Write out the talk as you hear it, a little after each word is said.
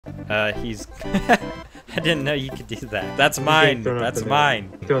He's... I didn't know you could do that. That's mine. That's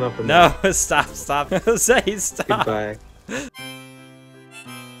mine. No, stop. Say stop. Goodbye.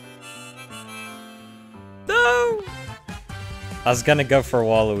 No! I was gonna go for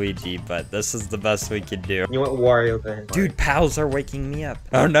Waluigi, but this is the best we could do. You want Wario then? Dude, pals are waking me up.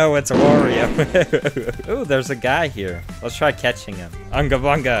 Oh no, it's a Wario. Ooh, there's a guy here. Let's try catching him. Unga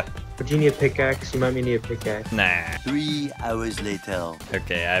bunga. But you need a pickaxe? You might need a pickaxe. Nah. 3 hours later.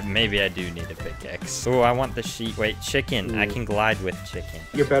 Okay, maybe I do need a pickaxe. Oh, I want the sheep. Wait, chicken. I can glide with chicken.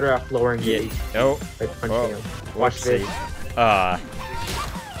 You're better off lowering the HP. Oh. By punching him. Watch this. Oh.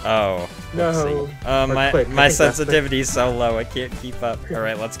 No. My sensitivity is so low, I can't keep up.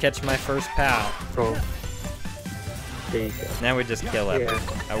 Alright, let's catch my first pal. Cool. There you go. Now we just kill him.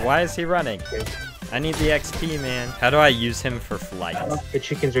 Yeah. Why is he running? Okay. I need the XP, man. How do I use him for flight? The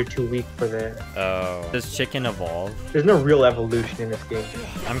chickens are too weak for that. Oh. Does chicken evolve? There's no real evolution in this game.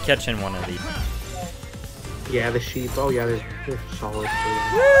 I'm catching one of these. Yeah, the sheep. Oh yeah, they're solid.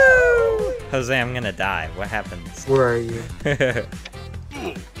 Woo! Jose, I'm gonna die. What happens? Where are you?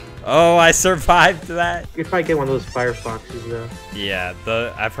 Oh, I survived that. You could probably get one of those firefoxes though. Yeah,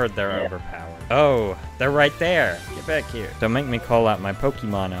 I've heard they're overpowered. Oh, they're right there. Get back here. Don't make me call out my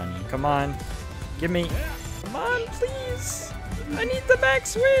Pokemon on you. Come on. Give me. Come on, please. I need the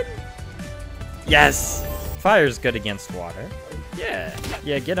max win. Yes. Fire's good against water. Yeah.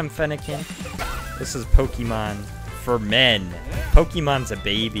 Yeah, get him, Fennekin. This is Pokemon for men. Pokemon's a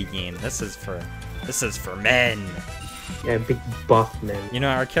baby game. This is for men. Yeah, big buff men. You know,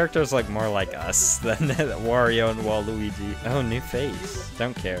 our characters look more like us than Wario and Waluigi. Oh, new face.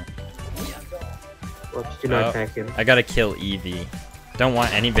 Don't care. Well, do not attack him. I gotta kill Eevee. Don't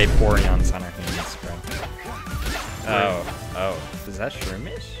want any Vaporeons on our hands, bro. Oh. Is that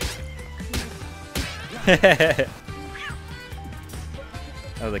Shroomish?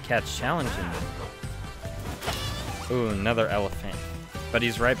 Oh, the cat's challenging me. Ooh, another elephant. But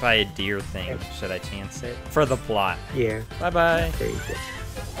he's right by a deer thing. Should I chance it? For the plot. Yeah. Bye-bye. There you go.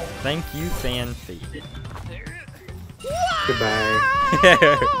 Thank you, fan feed. Goodbye.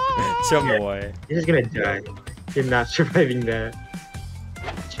 Chamoy. You're just gonna die. You're not surviving that.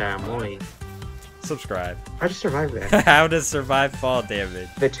 Chamoy. Subscribe. How'd you survive that? How to survive fall damage.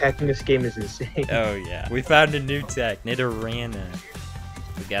 The tech in this game is insane. Oh yeah. We found a new tech. Nidorana.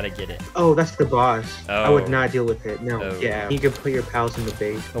 We gotta get it. Oh, that's the boss. Oh. I would not deal with it. No. Oh. Yeah. You can put your pals in the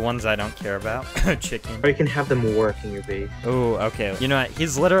base. The ones I don't care about. Chicken. Or you can have them work in your base. Oh, okay. You know what?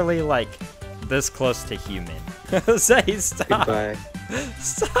 He's literally like this close to human. Say stop. Goodbye.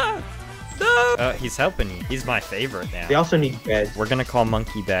 Stop. No. Oh, he's helping you. He's my favorite now. They also need beds. We're gonna call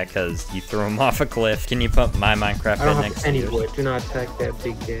Monkey back because you threw him off a cliff. Can you put my Minecraft I don't bed have next any to yours? wood. Do not attack that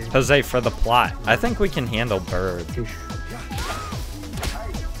big guy. Jose, for the plot. I think we can handle bird.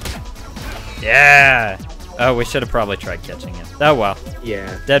 Yeah. Oh, we should have probably tried catching him. Oh well.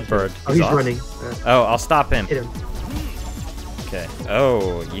 Yeah. Dead bird. Oh, he's off. running. Oh, I'll stop him. Hit him. Okay.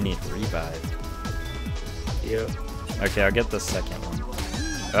 Oh, you need revive. Yep. Okay, I'll get the second one.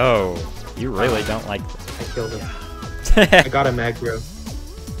 Oh, you really don't like I killed him. this. I got a aggro.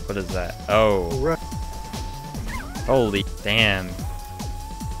 What is that? Oh. Right. Holy damn.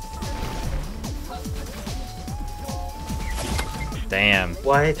 Damn.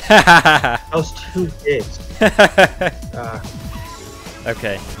 What? That was 2 hits.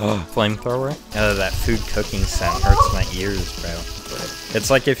 Okay. Flamethrower? Oh, that food cooking sound hurts my ears, bro. It's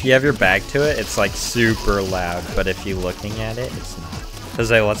like if you have your back to it, it's like super loud, but if you're looking at it, it's not.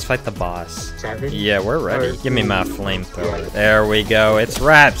 Jose, let's fight the boss. 7? Yeah, we're ready. Or Give me my flamethrower. There we go. It's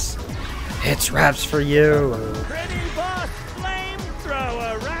Raps. It's Raps for you. Pretty boss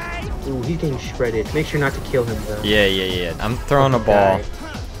flamethrower, right? Ooh, he's getting shredded. Make sure not to kill him though. Yeah. I'm throwing a ball.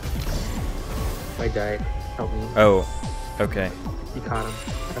 I died. Help me. Oh, okay. You caught him.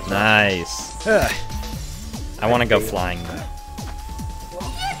 That's Nice. I want to go flying though.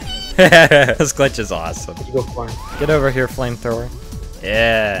 This glitch is awesome. You go flying. Get over here, flamethrower.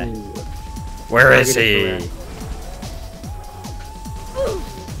 Yeah. Ooh. Where is Target he?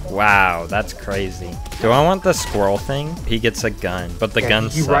 Wow, that's crazy. Do I want the squirrel thing? He gets a gun, but the gun You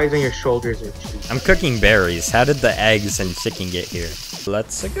sucks. rise on your shoulders and shoot. I'm cooking berries. How did the eggs and chicken get here?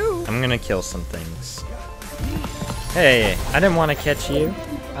 Let's go. I'm gonna kill some things. Hey, I didn't want to catch you.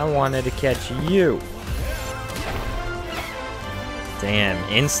 I wanted to catch you. Damn,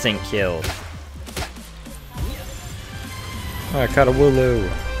 instant kill. Oh, I caught a Wooloo.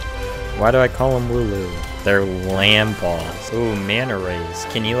 Why do I call them Wooloo? They're lamb balls. Ooh, mana rays.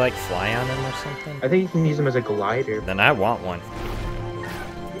 Can you like fly on them or something? I think you can use them as a glider. Then I want one.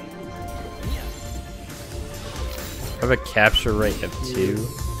 I have a capture rate of 2.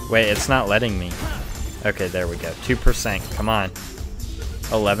 Wait, it's not letting me. Okay, there we go. 2%. Come on.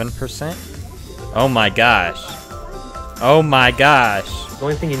 11%? Oh my gosh. Oh my gosh. The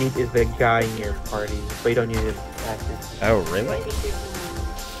only thing you need is the guy in your party, so you don't need his active. Oh, really?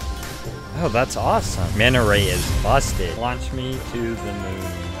 Oh, that's awesome. Mana ray is busted. Launch me to the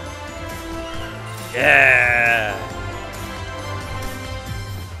moon. Yeah!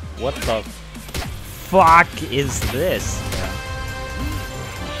 What the fuck is this?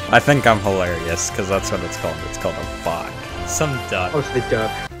 I think I'm hilarious, because that's what it's called. It's called a fuck. Some duck. Oh, it's the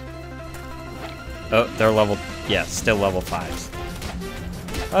duck. Oh, they're level... Yeah, still level 5s.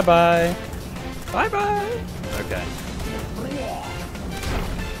 Bye-bye. Bye-bye. Okay.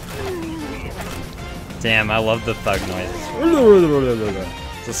 Damn, I love the thug noises.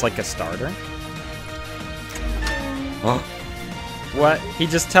 Is this like a starter? What? He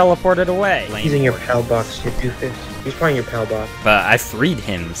just teleported away. He's in your pal box, you doofus. He's probably in your pal box. But I freed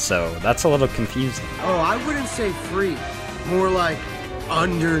him, so that's a little confusing. Oh, I wouldn't say free. More like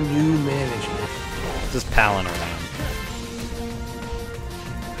under new management. Just palling around.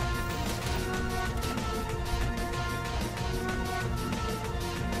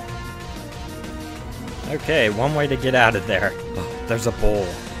 Okay, one way to get out of there. There's a bowl.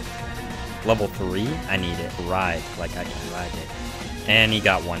 Level 3? I need it. Ride, like I can ride it. And he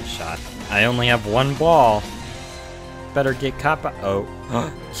got one shot. I only have one ball. Better get caught by... Oh.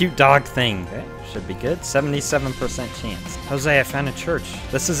 Cute dog thing. Okay, should be good. 77% chance. Jose, I found a church.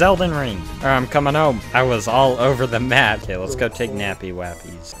 This is Elden Ring. I'm coming home. I was all over the map. Okay, let's go take nappy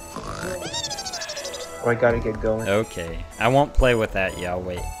wappies. Oh, I gotta get going. Okay. I won't play with that. Yeah, I'll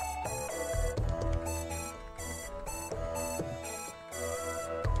wait.